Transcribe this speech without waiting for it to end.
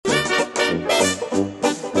Hey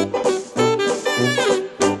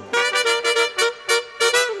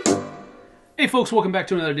folks, welcome back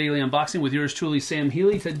to another daily unboxing with yours truly, Sam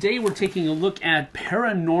Healy. Today we're taking a look at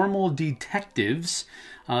Paranormal Detectives.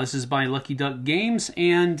 This is by Lucky Duck Games,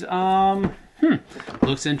 and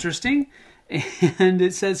looks interesting. And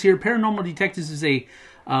it says here, Paranormal Detectives is a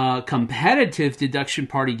competitive deduction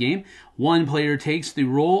party game. One player takes the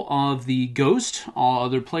role of the ghost. All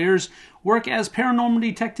other players work as paranormal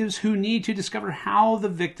detectives who need to discover how the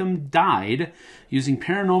victim died. Using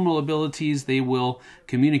paranormal abilities, they will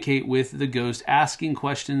communicate with the ghost, asking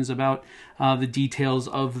questions about the details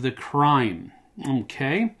of the crime.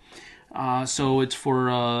 Okay. So it's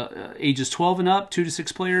for ages 12 and up, 2 to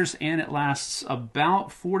 6 players, and it lasts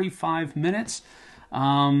about 45 minutes.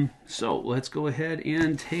 So let's go ahead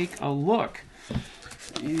and take a look.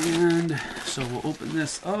 And so we'll open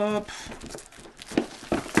this up.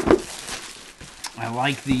 I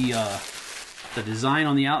like the design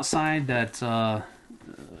on the outside, that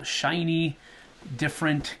shiny,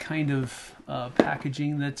 different kind of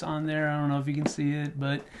packaging that's on there. I don't know if you can see it,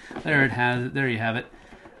 but there it has it. There you have it.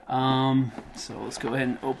 So let's go ahead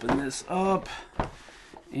and open this up.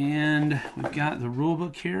 And we've got the rule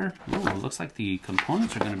book here. Ooh, it looks like the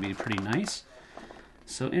components are going to be pretty nice.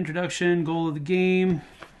 So introduction, goal of the game.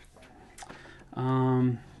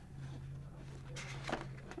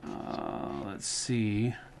 Let's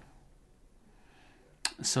see.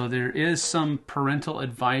 So there is some parental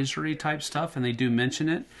advisory type stuff, and they do mention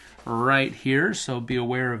it right here, so be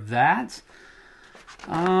aware of that.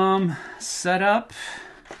 Setup,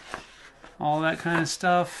 all that kind of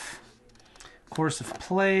stuff. Course of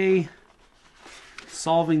play,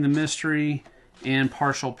 solving the mystery, and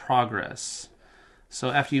partial progress.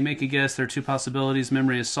 So after you make a guess, there are 2 possibilities.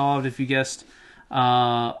 Memory is solved. If you guessed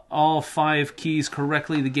all 5 keys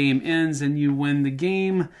correctly, the game ends and you win the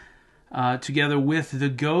game together with the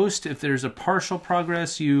ghost. If there's a partial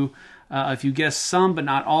progress, if you guess some but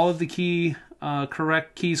not all of the keys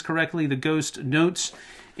correctly, the ghost notes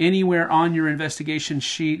anywhere on your investigation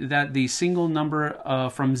sheet that the single number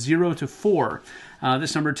from 0 to 4.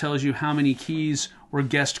 This number tells you how many keys were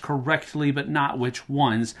guessed correctly, but not which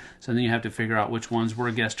ones. So then you have to figure out which ones were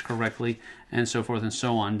guessed correctly, and so forth and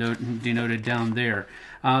so on, denoted down there.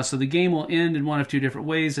 So the game will end in one of 2 different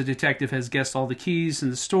ways. The detective has guessed all the keys in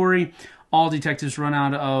the story. All detectives run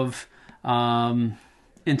out of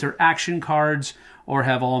interaction cards, or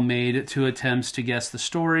have all made 2 attempts to guess the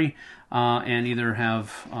story, and either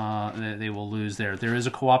have they will lose there. There is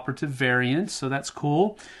a cooperative variant, so that's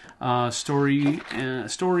cool. Stories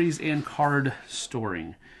and card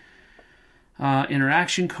storing.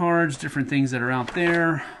 Interaction cards, different things that are out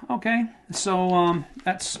there. Okay, so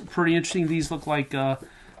that's pretty interesting. These look like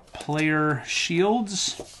player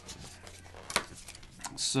shields.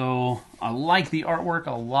 So I like the artwork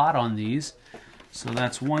a lot on these. So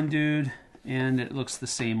that's one dude, and it looks the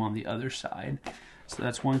same on the other side. So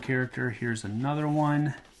that's one character. Here's another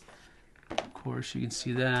one. Of course, you can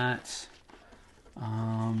see that.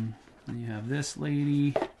 Then you have this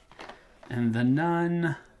lady and the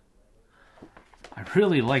nun. I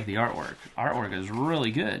really like the artwork. Artwork is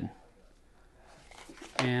really good.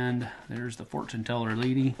 And there's the fortune teller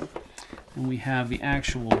lady. And we have the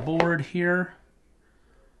actual board here.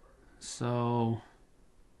 So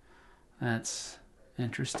that's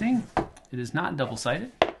interesting. It is not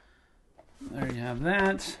double-sided. There you have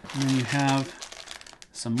that. And then you have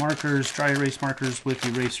some markers, dry erase markers with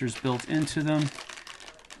erasers built into them.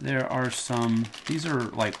 There are some, these are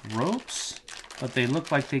like ropes, but they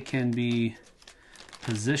look like they can be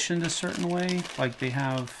positioned a certain way, like they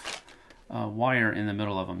have a wire in the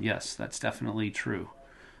middle of them. Yes, that's definitely true.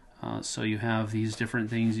 So you have these different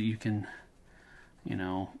things that you can,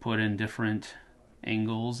 put in different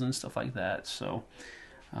angles and stuff like that. So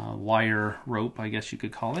wire rope, I guess you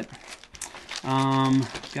could call it.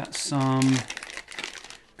 Got some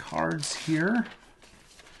cards here.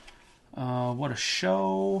 What a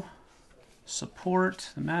show. Support,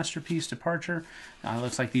 the masterpiece, departure. It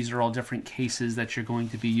looks like these are all different cases that you're going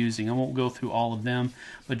to be using. I won't go through all of them,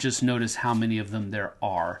 but just notice how many of them there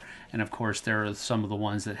are. And of course, there are some of the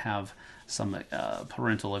ones that have some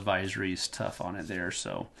parental advisory stuff on it there.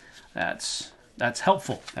 So that's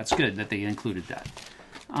helpful. That's good that they included that.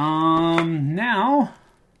 Now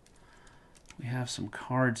we have some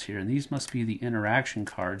cards here, and these must be the interaction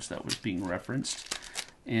cards that was being referenced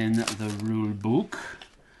in the rule book.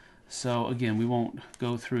 So again, we won't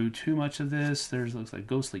go through too much of this. There's looks like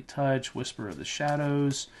Ghostly Touch, Whisper of the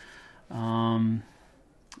Shadows.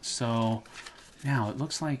 So now it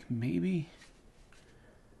looks like maybe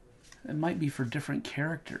it might be for different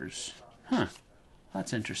characters. Huh,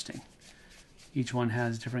 that's interesting. Each one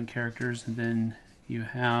has different characters, and then you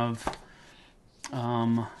have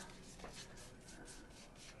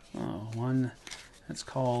one that's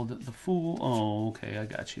called the Fool. Oh, okay, I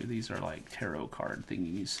got you. These are like tarot card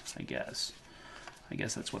thingies, I guess. I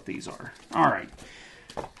guess that's what these are. All right,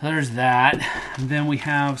 there's that. And then we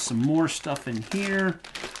have some more stuff in here.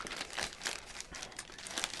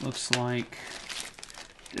 Looks like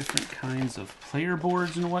different kinds of player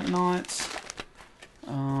boards and whatnot.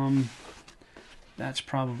 That's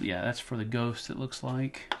probably, yeah, that's for the ghost, it looks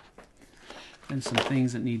like. And some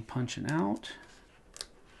things that need punching out.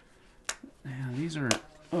 Yeah, these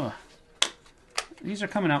are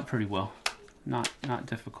coming out pretty well. Not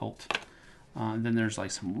difficult. Then there's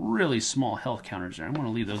like some really small health counters there. I'm going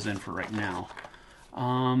to leave those in for right now.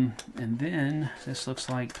 And then this looks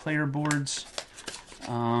like player boards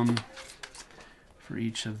for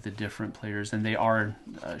each of the different players, and they are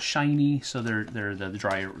shiny, so they're the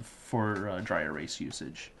dry dry erase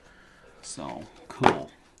usage. So cool.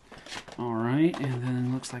 All right, and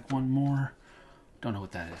then looks like one more. Don't know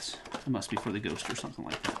what that is. It must be for the ghost or something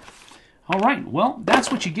like that. All right, well, that's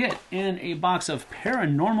what you get in a box of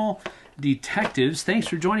Paranormal Detectives. Thanks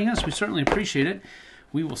for joining us. We certainly appreciate it.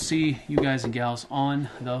 We will see you guys and gals on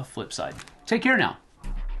the flip side. Take care now.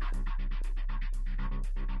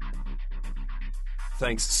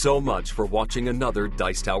 Thanks so much for watching another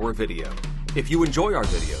Dice Tower video. If you enjoy our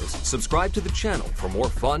videos, subscribe to the channel for more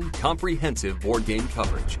fun, comprehensive board game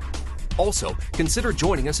coverage. Also, consider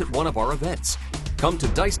joining us at one of our events. Come to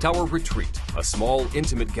Dice Tower Retreat, a small,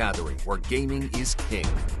 intimate gathering where gaming is king.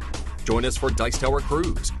 Join us for Dice Tower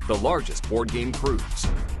Cruise, the largest board game cruise.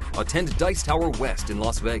 Attend Dice Tower West in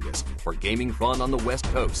Las Vegas for gaming fun on the West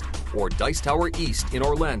Coast, or Dice Tower East in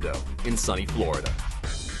Orlando in sunny Florida.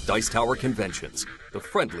 Dice Tower Conventions, the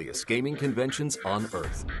friendliest gaming conventions on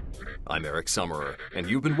Earth. I'm Eric Summerer, and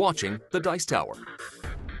you've been watching The Dice Tower.